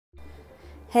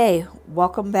Hey,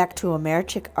 welcome back to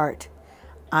Americhick Art.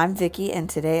 I'm Vicky, and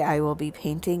today I will be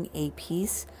painting a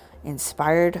piece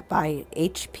inspired by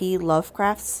HP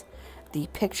Lovecraft's The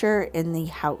Picture in the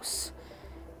House.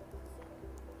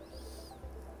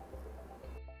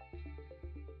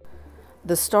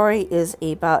 The story is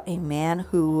about a man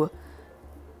who,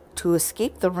 to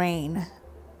escape the rain,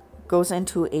 goes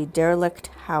into a derelict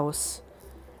house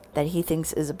that he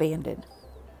thinks is abandoned.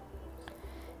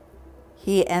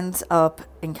 He ends up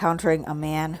encountering a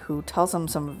man who tells him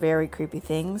some very creepy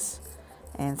things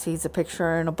and sees a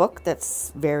picture in a book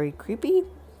that's very creepy.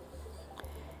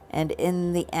 And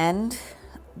in the end,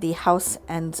 the house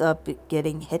ends up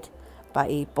getting hit by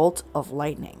a bolt of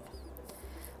lightning,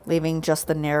 leaving just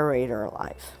the narrator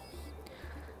alive.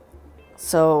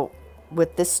 So,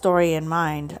 with this story in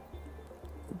mind,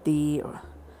 the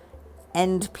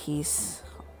end piece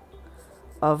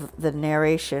of the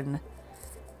narration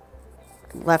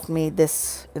left me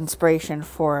this inspiration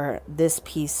for this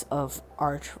piece of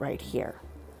art right here.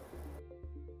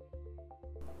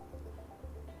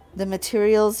 The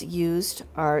materials used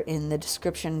are in the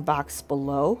description box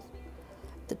below.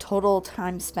 The total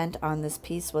time spent on this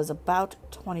piece was about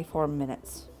 24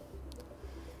 minutes.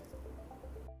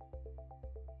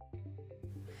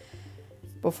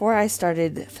 Before I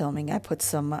started filming, I put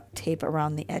some tape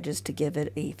around the edges to give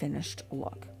it a finished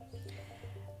look.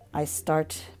 I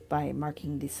start by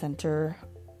marking the center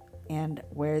and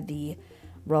where the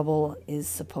rubble is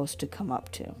supposed to come up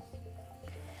to.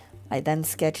 I then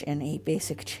sketch in a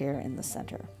basic chair in the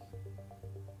center.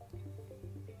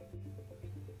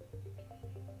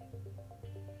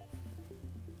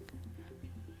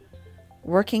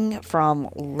 Working from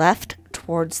left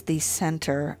towards the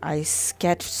center, I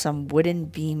sketch some wooden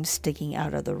beams sticking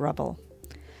out of the rubble.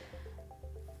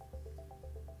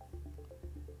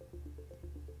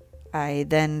 I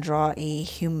then draw a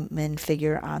human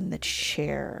figure on the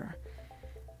chair.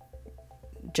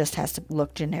 Just has to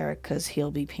look generic because he'll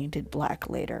be painted black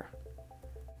later.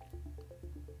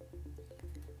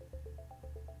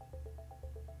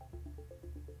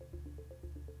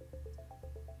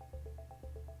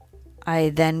 I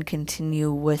then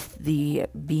continue with the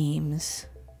beams,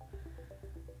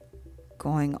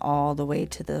 going all the way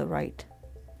to the right.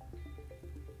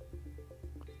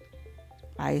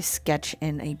 I sketch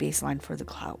in a baseline for the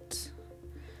clouds.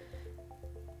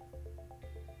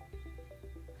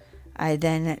 I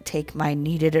then take my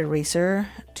kneaded eraser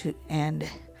and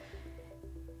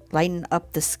lighten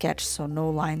up the sketch so no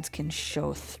lines can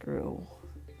show through.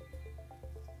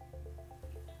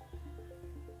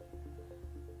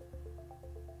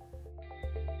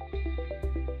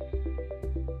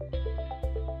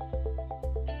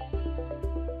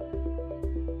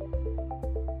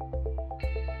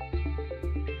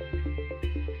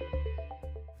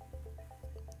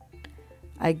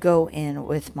 I go in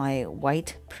with my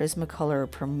white Prismacolor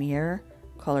Premier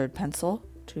colored pencil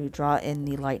to draw in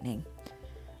the lightning.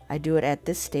 I do it at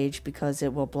this stage because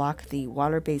it will block the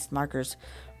water-based markers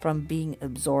from being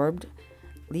absorbed,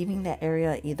 leaving that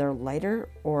area either lighter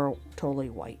or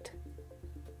totally white.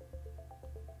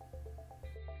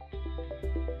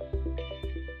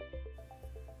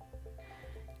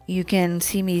 You can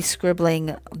see me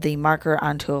scribbling the marker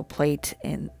onto a plate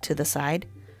to the side.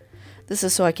 This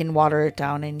is so I can water it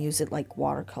down and use it like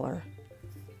watercolor.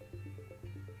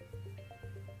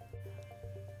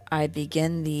 I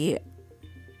begin the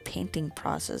painting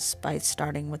process by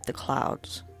starting with the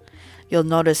clouds. You'll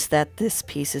notice that this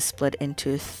piece is split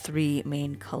into 3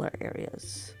 main color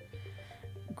areas: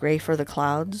 gray for the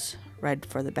clouds, red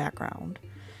for the background,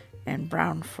 and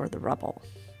brown for the rubble.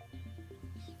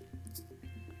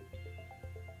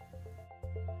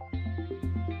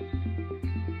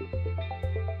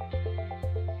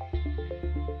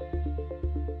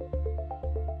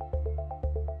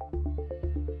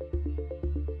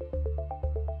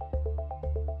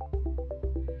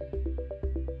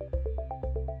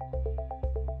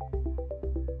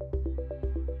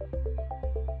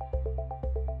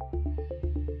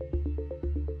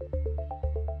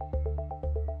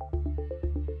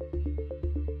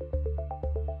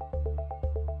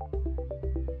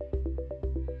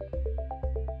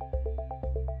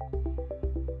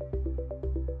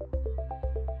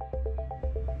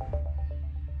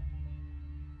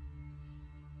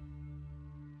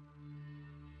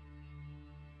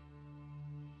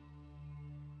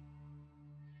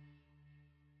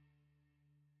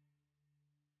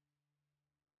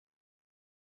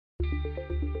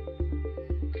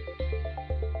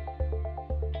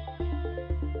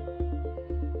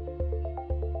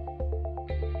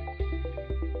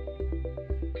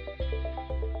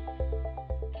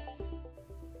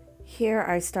 Here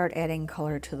I start adding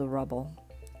color to the rubble.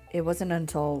 It wasn't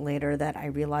until later that I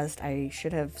realized I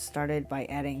should have started by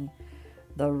adding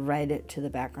the red to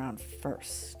the background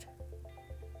first.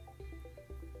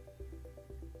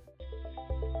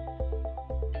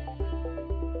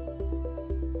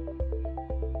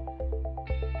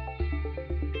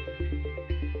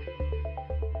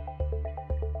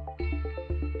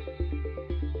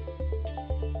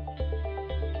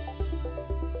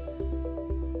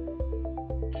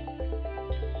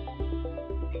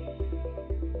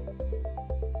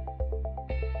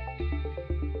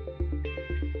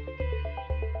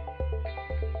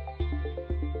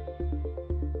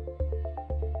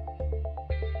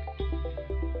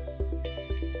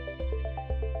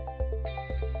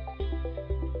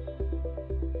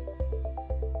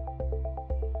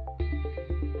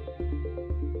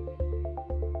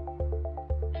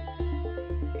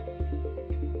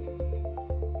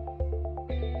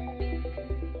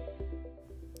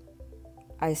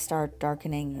 I start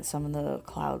darkening some of the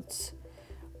clouds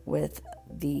with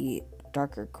the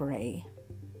darker gray.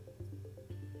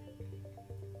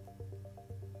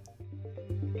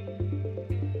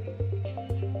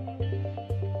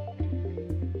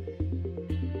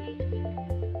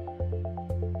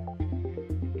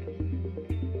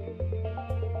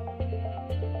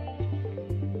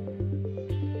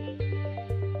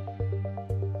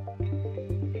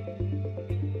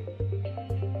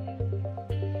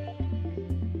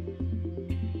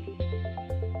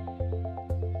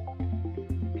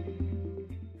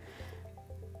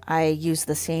 I use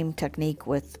the same technique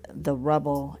with the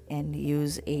rubble and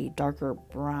use a darker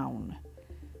brown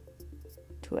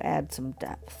to add some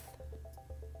depth.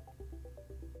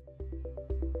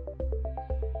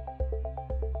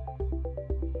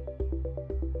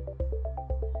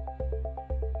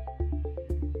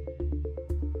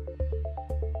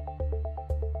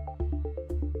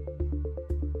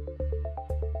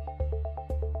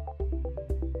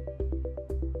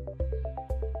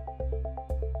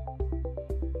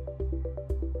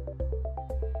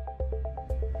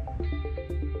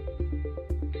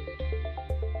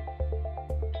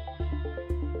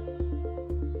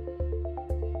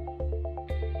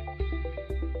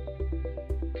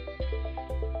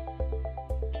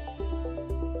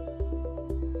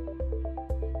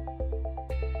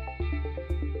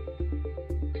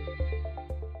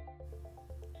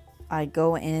 I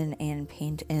go in and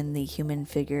paint in the human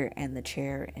figure and the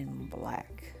chair in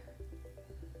black.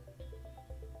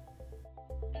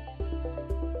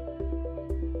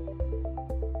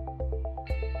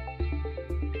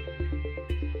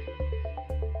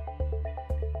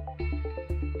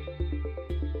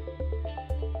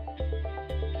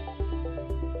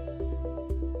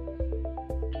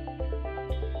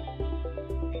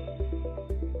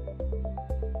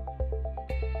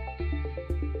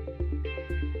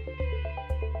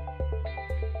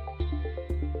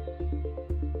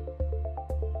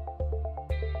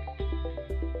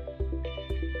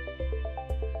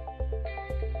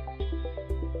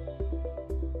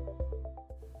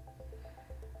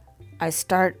 I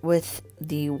start with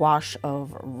the wash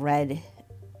of red,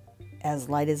 as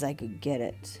light as I could get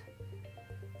it.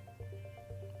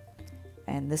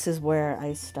 And this is where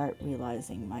I start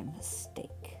realizing my mistake.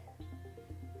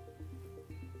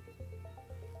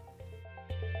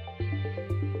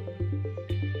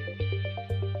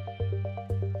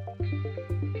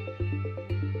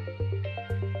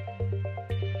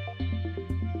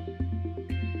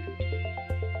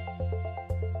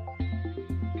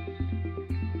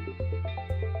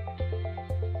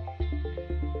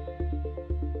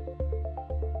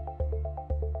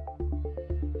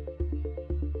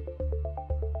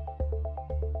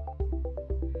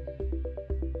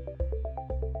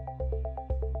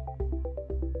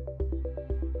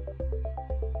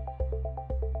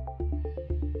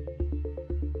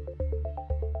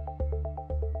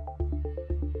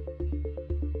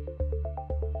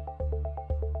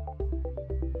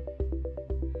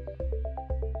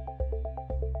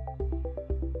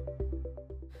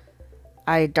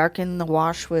 I darken the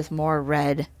wash with more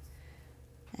red,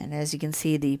 and as you can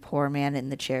see, the poor man in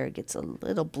the chair gets a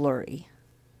little blurry.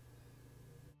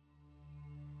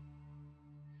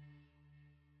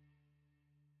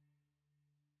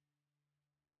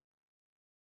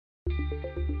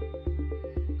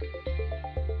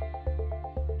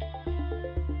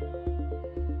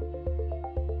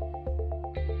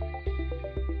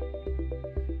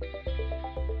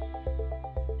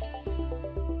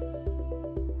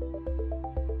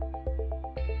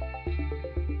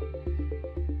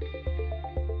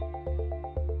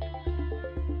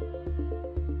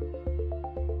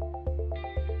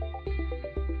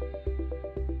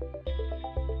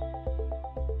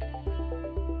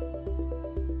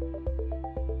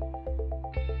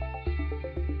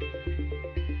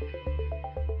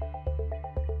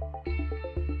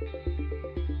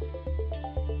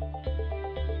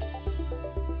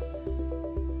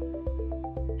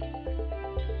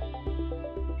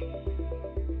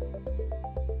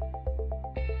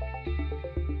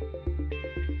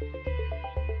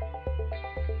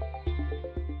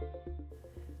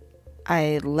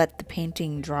 I let the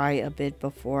painting dry a bit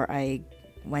before I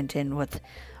went in with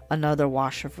another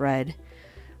wash of red.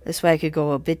 This way I could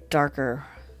go a bit darker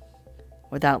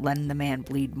without letting the man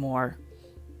bleed more.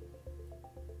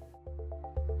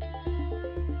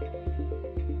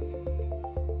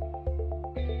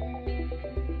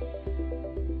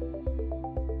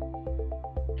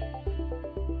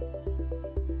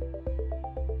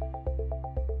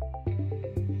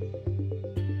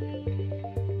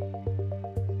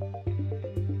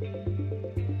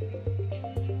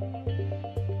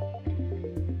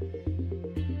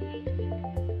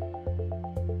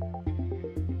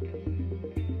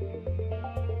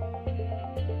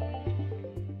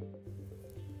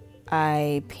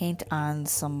 I paint on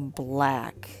some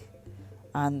black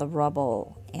on the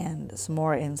rubble and some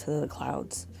more into the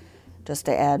clouds, just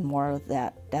to add more of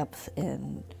that depth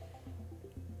in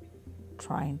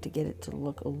trying to get it to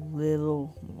look a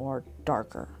little more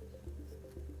darker.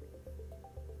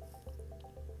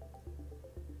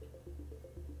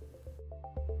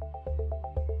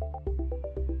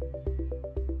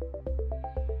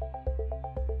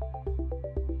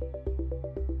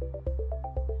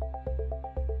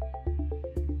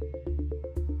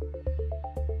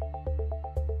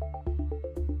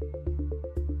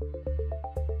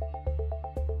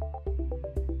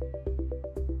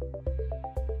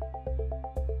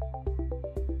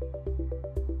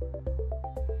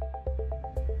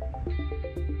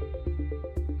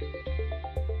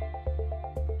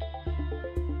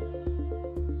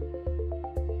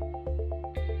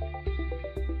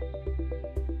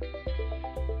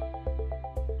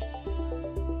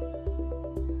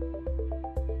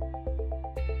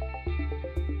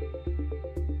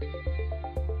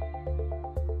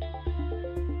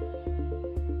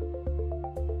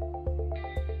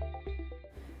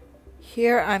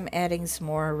 Here I'm adding some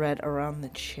more red around the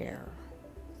chair.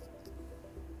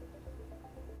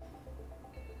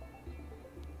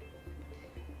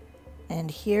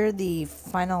 And here the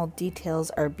final details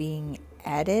are being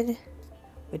added,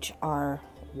 which are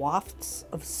wafts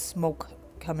of smoke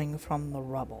coming from the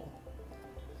rubble.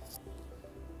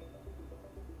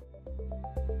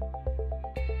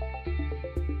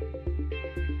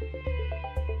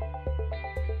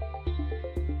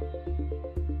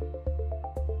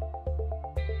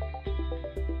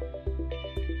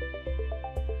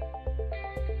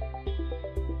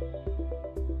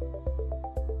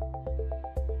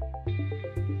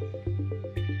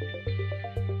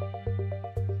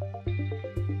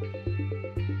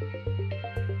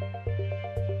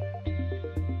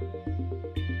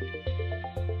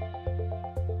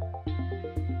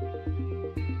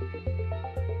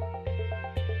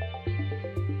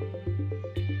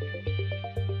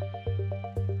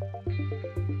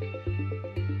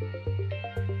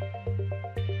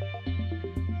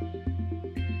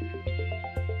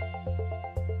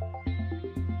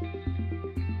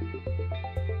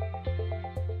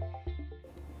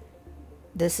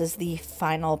 This is the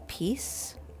final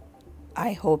piece.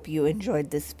 I hope you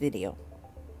enjoyed this video.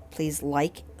 Please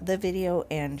like the video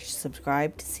and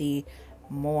subscribe to see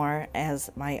more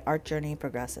as my art journey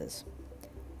progresses.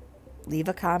 Leave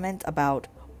a comment about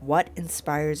what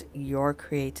inspires your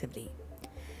creativity.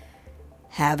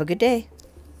 Have a good day.